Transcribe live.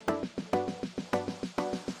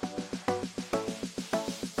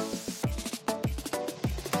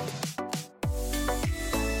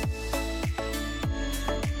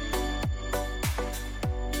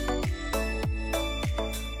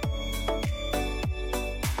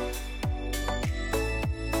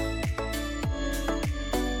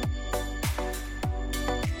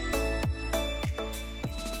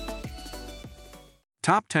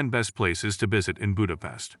Top 10 Best Places to Visit in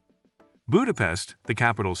Budapest. Budapest, the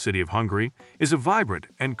capital city of Hungary, is a vibrant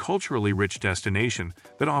and culturally rich destination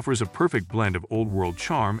that offers a perfect blend of old-world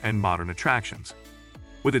charm and modern attractions.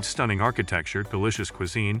 With its stunning architecture, delicious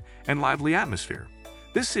cuisine, and lively atmosphere,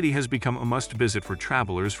 this city has become a must-visit for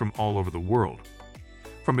travelers from all over the world.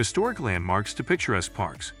 From historic landmarks to picturesque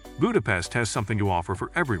parks, Budapest has something to offer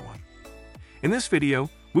for everyone. In this video,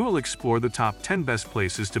 we will explore the top 10 best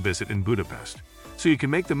places to visit in Budapest, so you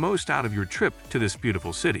can make the most out of your trip to this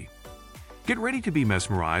beautiful city. Get ready to be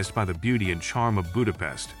mesmerized by the beauty and charm of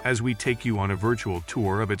Budapest as we take you on a virtual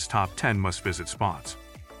tour of its top 10 must-visit spots.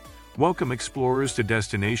 Welcome explorers to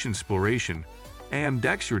Destination Exploration. I am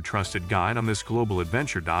Dex, your trusted guide on this global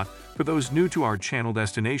adventure. For those new to our channel,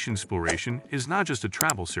 Destination Exploration is not just a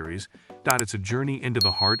travel series. It's a journey into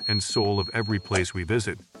the heart and soul of every place we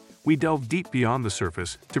visit. We delve deep beyond the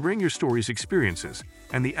surface to bring your stories, experiences,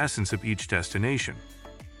 and the essence of each destination.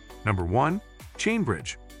 Number 1. Chain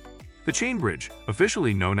Bridge. The Chain Bridge,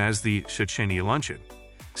 officially known as the Széchenyi Luncheon,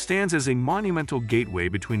 stands as a monumental gateway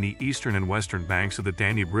between the eastern and western banks of the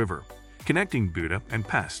Danube River, connecting Buda and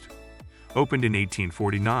Pest. Opened in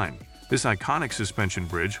 1849, this iconic suspension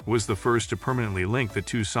bridge was the first to permanently link the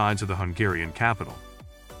two sides of the Hungarian capital.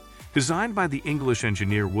 Designed by the English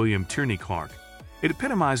engineer William Tierney Clark, it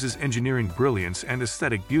epitomizes engineering brilliance and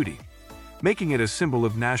aesthetic beauty, making it a symbol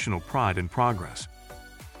of national pride and progress.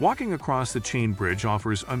 Walking across the Chain Bridge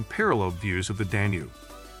offers unparalleled views of the Danube,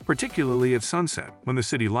 particularly at sunset when the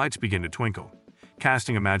city lights begin to twinkle,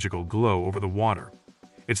 casting a magical glow over the water.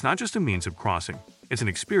 It's not just a means of crossing, it's an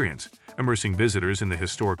experience, immersing visitors in the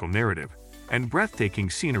historical narrative and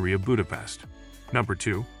breathtaking scenery of Budapest. Number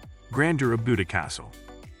 2. Grandeur of Buda Castle.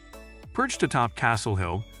 Perched atop Castle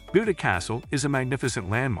Hill, Buda Castle is a magnificent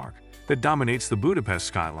landmark that dominates the Budapest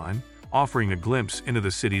skyline, offering a glimpse into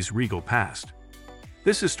the city's regal past.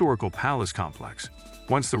 This historical palace complex,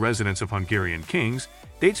 once the residence of Hungarian kings,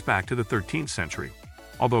 dates back to the 13th century,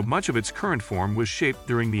 although much of its current form was shaped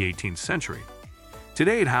during the 18th century.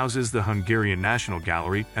 Today it houses the Hungarian National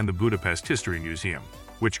Gallery and the Budapest History Museum,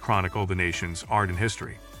 which chronicle the nation's art and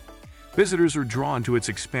history. Visitors are drawn to its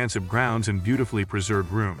expansive grounds and beautifully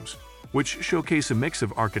preserved rooms, which showcase a mix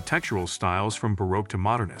of architectural styles from Baroque to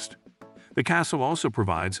modernist. The castle also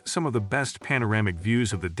provides some of the best panoramic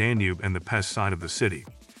views of the Danube and the Pest side of the city,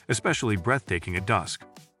 especially breathtaking at dusk.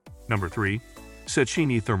 Number 3.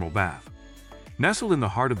 Széchenyi Thermal Bath. Nestled in the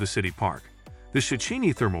heart of the city park, the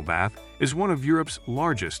Széchenyi Thermal Bath is one of Europe's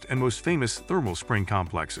largest and most famous thermal spring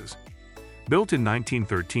complexes. Built in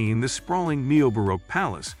 1913, this sprawling neo-Baroque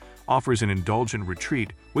palace offers an indulgent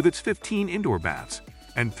retreat with its 15 indoor baths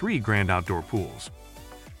and 3 grand outdoor pools.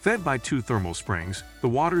 Fed by 2 thermal springs, the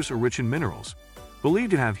waters are rich in minerals,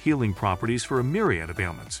 believed to have healing properties for a myriad of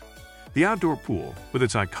ailments. The outdoor pool, with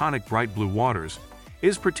its iconic bright blue waters,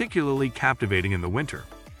 is particularly captivating in the winter,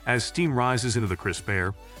 as steam rises into the crisp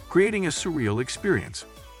air, creating a surreal experience.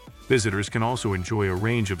 Visitors can also enjoy a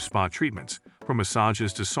range of spa treatments, from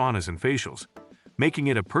massages to saunas and facials, making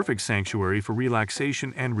it a perfect sanctuary for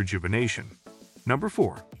relaxation and rejuvenation. Number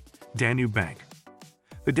 4. Danube Bank.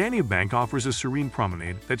 The Danube Bank offers a serene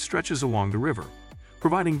promenade that stretches along the river,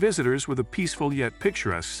 providing visitors with a peaceful yet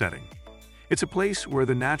picturesque setting. It's a place where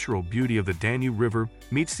the natural beauty of the Danube River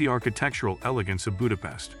meets the architectural elegance of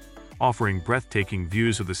Budapest, offering breathtaking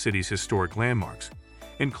views of the city's historic landmarks,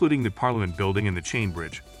 including the Parliament Building and the Chain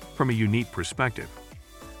Bridge, from a unique perspective.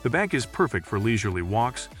 The bank is perfect for leisurely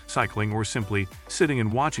walks, cycling, or simply sitting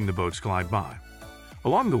and watching the boats glide by.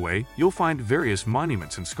 Along the way, you'll find various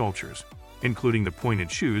monuments and sculptures, including the pointed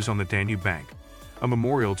shoes on the Danube Bank, a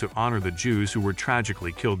memorial to honor the Jews who were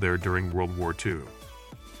tragically killed there during World War II.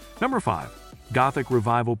 Number 5. Gothic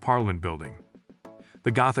Revival Parliament Building. The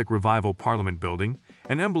Gothic Revival Parliament Building,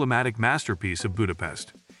 an emblematic masterpiece of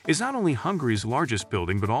Budapest, is not only Hungary's largest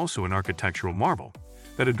building but also an architectural marvel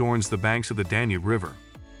that adorns the banks of the Danube River.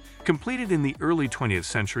 Completed in the early 20th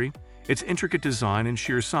century, its intricate design and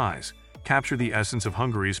sheer size capture the essence of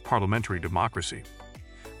Hungary's parliamentary democracy.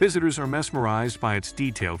 Visitors are mesmerized by its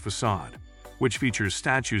detailed facade, which features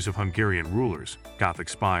statues of Hungarian rulers, Gothic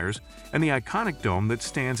spires, and the iconic dome that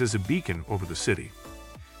stands as a beacon over the city.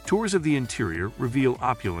 Tours of the interior reveal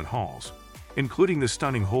opulent halls, including the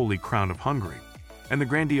stunning Holy Crown of Hungary, and the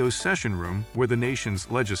grandiose session room where the nation's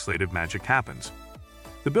legislative magic happens.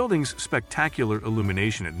 The building's spectacular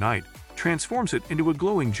illumination at night transforms it into a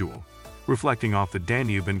glowing jewel, reflecting off the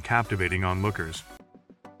Danube and captivating onlookers.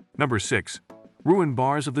 Number 6. Ruined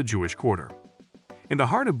Bars of the Jewish Quarter. In the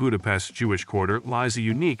heart of Budapest's Jewish Quarter lies a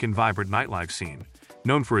unique and vibrant nightlife scene,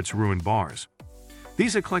 known for its ruined bars.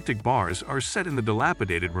 These eclectic bars are set in the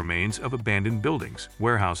dilapidated remains of abandoned buildings,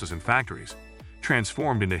 warehouses, and factories,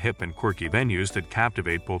 transformed into hip and quirky venues that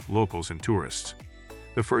captivate both locals and tourists.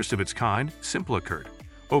 The first of its kind, Simplacurt,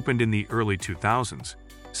 opened in the early 2000s,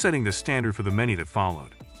 setting the standard for the many that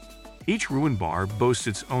followed. Each ruined bar boasts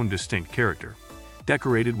its own distinct character,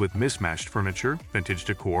 decorated with mismatched furniture, vintage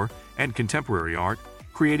decor, and contemporary art,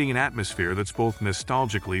 creating an atmosphere that's both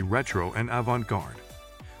nostalgically retro and avant-garde.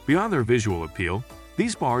 Beyond their visual appeal,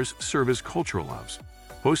 these bars serve as cultural hubs,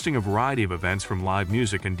 hosting a variety of events from live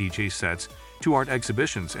music and DJ sets to art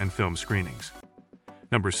exhibitions and film screenings.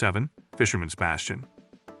 Number 7. Fisherman's Bastion.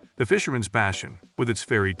 The Fisherman's Bastion, with its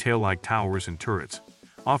fairy tale-like towers and turrets,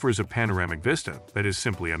 offers a panoramic vista that is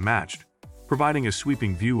simply unmatched, providing a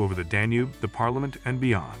sweeping view over the Danube, the Parliament, and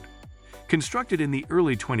beyond. Constructed in the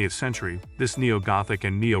early 20th century, this neo-Gothic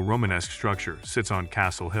and neo-Romanesque structure sits on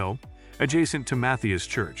Castle Hill, adjacent to Matthias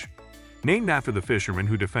Church. Named after the fishermen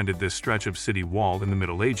who defended this stretch of city wall in the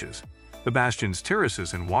Middle Ages, the Bastion's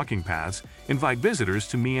terraces and walking paths invite visitors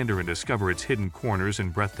to meander and discover its hidden corners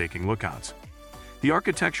and breathtaking lookouts. The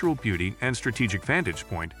architectural beauty and strategic vantage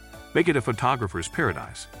point make it a photographer's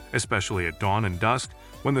paradise, especially at dawn and dusk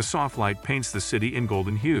when the soft light paints the city in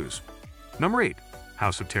golden hues. Number 8.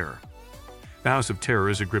 House of Terror. The House of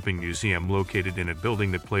Terror is a gripping museum located in a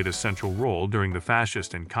building that played a central role during the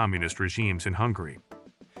fascist and communist regimes in Hungary.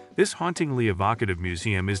 This hauntingly evocative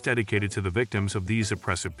museum is dedicated to the victims of these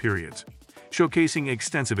oppressive periods, showcasing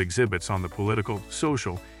extensive exhibits on the political,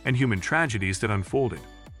 social, and human tragedies that unfolded.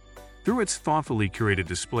 Through its thoughtfully curated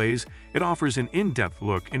displays, it offers an in-depth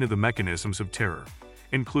look into the mechanisms of terror,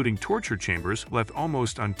 including torture chambers left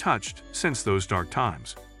almost untouched since those dark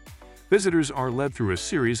times. Visitors are led through a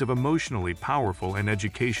series of emotionally powerful and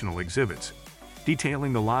educational exhibits,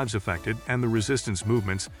 detailing the lives affected and the resistance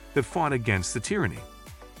movements that fought against the tyranny.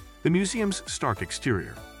 The museum's stark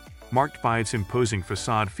exterior, marked by its imposing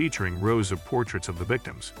facade featuring rows of portraits of the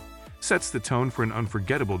victims, sets the tone for an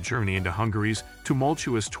unforgettable journey into Hungary's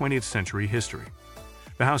tumultuous 20th century history.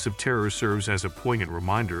 The House of Terror serves as a poignant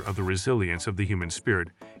reminder of the resilience of the human spirit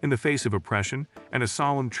in the face of oppression and a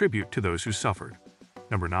solemn tribute to those who suffered.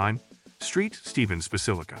 Number 9. St. Stephen's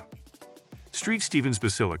Basilica. St. Stephen's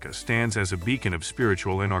Basilica stands as a beacon of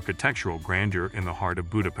spiritual and architectural grandeur in the heart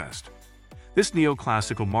of Budapest. This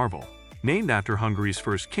neoclassical marvel, named after Hungary's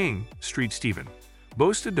first king, St. Stephen,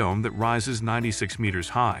 boasts a dome that rises 96 meters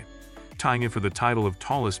high, tying it for the title of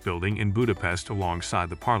tallest building in Budapest alongside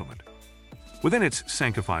the Parliament. Within its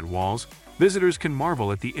sanctified walls, visitors can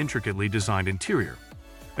marvel at the intricately designed interior,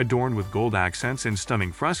 adorned with gold accents and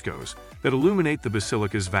stunning frescoes that illuminate the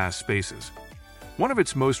basilica's vast spaces. One of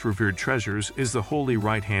its most revered treasures is the Holy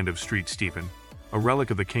Right Hand of St. Stephen, a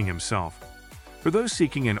relic of the king himself. For those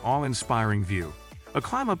seeking an awe-inspiring view, a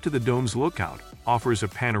climb up to the dome's lookout offers a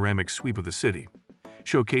panoramic sweep of the city,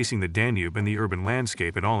 showcasing the Danube and the urban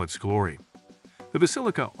landscape in all its glory. The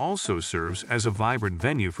basilica also serves as a vibrant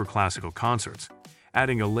venue for classical concerts,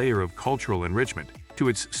 adding a layer of cultural enrichment to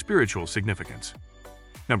its spiritual significance.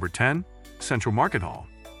 Number 10. Central Market Hall.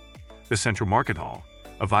 The Central Market Hall,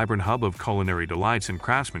 a vibrant hub of culinary delights and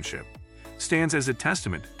craftsmanship, stands as a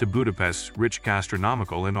testament to Budapest's rich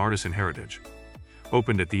gastronomical and artisan heritage.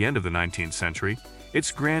 Opened at the end of the 19th century,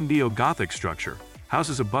 its grand neo-Gothic structure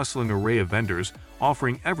houses a bustling array of vendors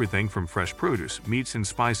offering everything from fresh produce, meats, and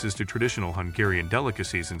spices to traditional Hungarian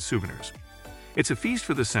delicacies and souvenirs. It's a feast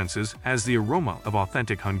for the senses as the aroma of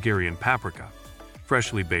authentic Hungarian paprika,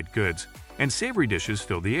 freshly baked goods, and savory dishes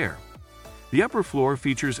fill the air. The upper floor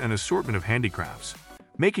features an assortment of handicrafts,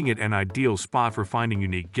 making it an ideal spot for finding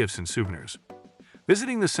unique gifts and souvenirs.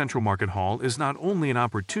 Visiting the Central Market Hall is not only an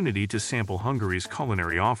opportunity to sample Hungary's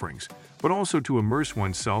culinary offerings, but also to immerse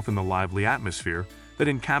oneself in the lively atmosphere that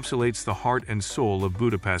encapsulates the heart and soul of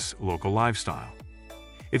Budapest's local lifestyle.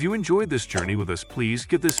 If you enjoyed this journey with us, please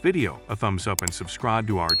give this video a thumbs up and subscribe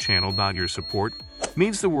to our channel. Your support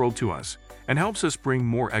means the world to us and helps us bring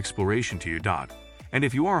more exploration to you. And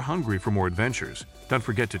if you are hungry for more adventures, don't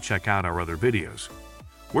forget to check out our other videos,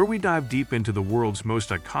 where we dive deep into the world's most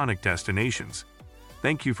iconic destinations.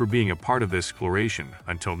 Thank you for being a part of this exploration.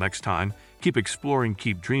 Until next time, keep exploring,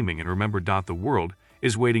 keep dreaming, and remember, the world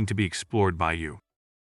is waiting to be explored by you.